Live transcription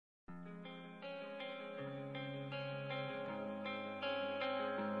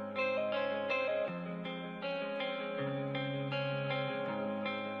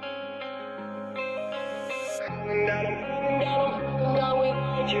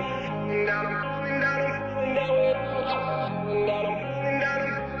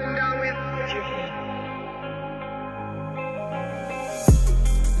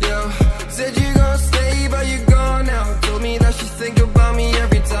Said you gon' stay, but you gone now. Told me that she think about me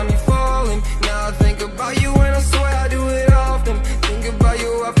every time you falling. Now I think about you and I swear I do it often. Think about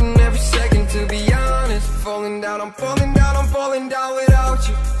you often, every second, to be honest. Falling down, I'm falling down, I'm falling down without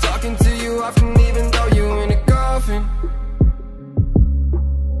you. Talking to you often, even though you in a coffin.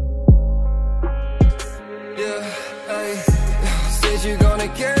 Yeah, hey. Said you gonna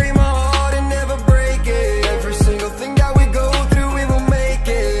carry my heart and never break it. Every single thing that we go through, we will make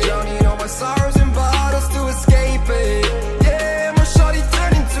it. Drowning all my sorrows in bottles to escape it. Yeah, my shawty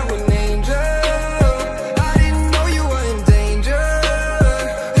turned into an angel. I didn't know you were in danger.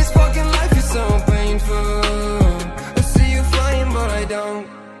 This fucking life is so painful. I see you flying, but I don't.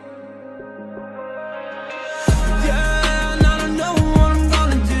 Yeah, and I don't know what I'm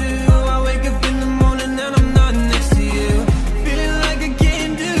gonna do. I wake up in the morning and I'm not next to you. Feeling like I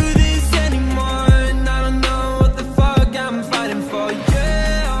can't do this anymore. And I don't know what the fuck I'm fighting for,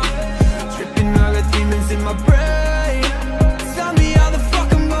 yeah. Tripping, I got demons in my brain. Tell me how the fuck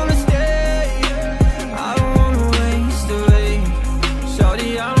I'm gonna stay. I don't wanna waste away. Shorty,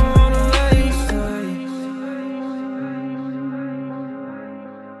 I don't wanna waste away.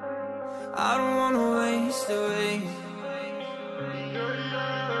 I don't wanna waste away.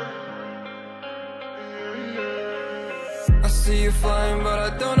 I see you flying, but I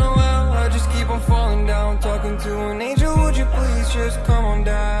don't know how. I just keep on falling down. Talking to an angel, would you please just come on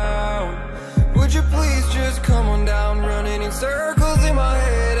down? Would you please just come on down? Running in circles in my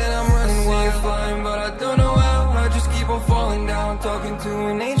head and I'm running while you're flying, but I don't know how. I just keep on falling down. Talking to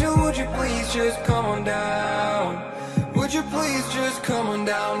an angel, would you please just come on down? Would you please just come on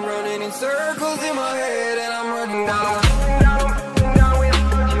down? Running in circles in my head and I'm running down.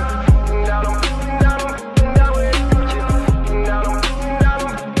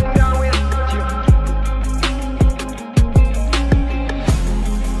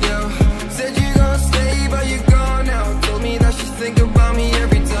 Said you gon' stay, but you gone now. Told me that she think about me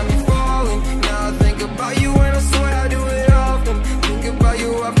every time you're falling. Now I think about you and I swear I do it often. Think about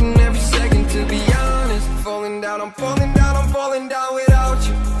you often, every second, to be honest. Falling down, I'm falling down, I'm falling down without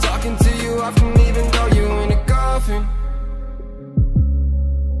you. Talking to you often, even though you in a coffin.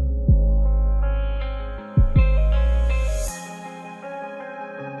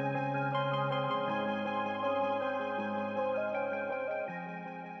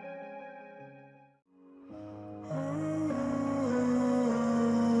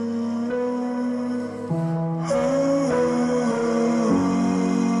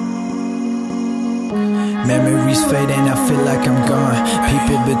 Memories fade and I feel like I'm gone.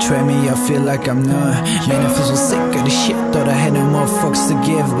 People betray me, I feel like I'm none. Man, I feel so sick of this shit. Thought I had no more fucks to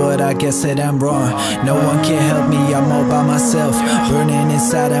give, but I guess that I'm wrong. No one can help me, I'm all by myself. Burning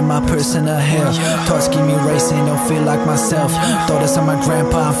inside of my personal hell. Thoughts keep me racing, don't feel like myself. Thought I saw my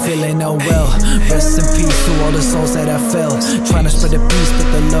grandpa, I'm feeling no well. Rest in peace to all the souls that I fell. Trying to spread the peace, but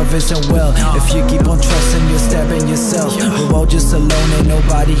the love isn't well. If you keep on trusting, you're stabbing yourself. We're all just alone and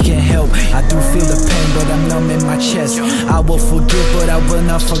nobody can help. I do feel the pain, but I'm numb in my chest. I will forgive, but I will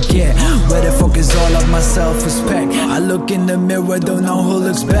not forget. Where the fuck is all of my self-respect? I look in the mirror, don't know who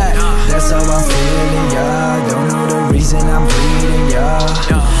looks back. That's how I'm feeling, yeah. Don't know the reason I'm bleeding,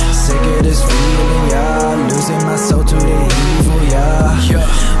 yeah. Sick of this feeling, yeah. Losing my soul to the evil, yeah.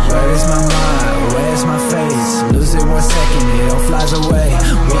 Where is my mind? Where's my face? Lose it 1 second, it all flies away.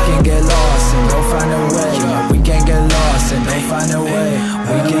 We can get lost and go find a way. We can get lost and go find a way.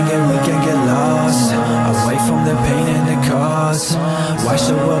 We can get lost away from the pain and the cause. Watch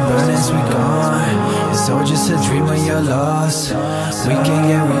the world burn as we gone. It's all just a dream when you're lost. We can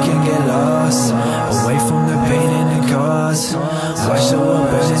get lost away from the pain and the cause. Watch the world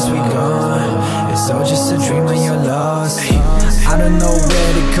burn as we gone. It's all just a dream when you're lost. I don't know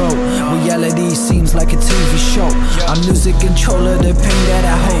where to go. Reality seems like a TV show. I'm losing control of the pain that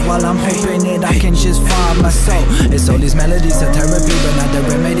I hold. While I'm hoping it, I can just find my soul. It's all these melodies of therapy, but not the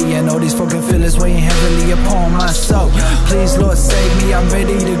remedy. And all these fucking feelings weighing heavily upon my soul. Please, Lord, save me, I'm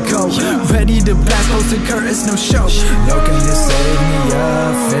ready to go. Ready to blast, close the curtains, no show. No, can you save me,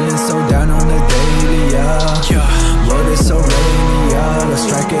 yeah? Feeling so down on the daily, yeah. World is so rainy, yeah. Lost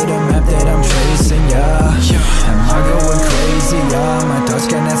track of the map that I'm tracing, yeah. Am I going crazy, yeah? My thoughts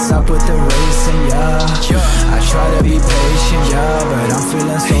cannot stop with the racing, yeah. I try to be patient, yeah, but I'm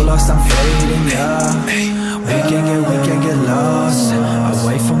feeling so lost, I'm fading, yeah. We can get lost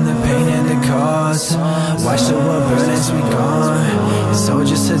away from the pain and the cause. Watch the world burn as we gone. It's all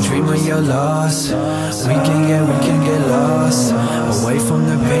just a dream when you're lost. We can yeah, we can get lost, away from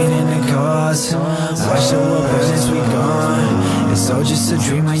the pain and the cause. Watch the world burn as we gone. It's all just a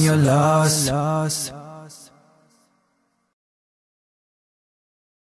dream and you're lost.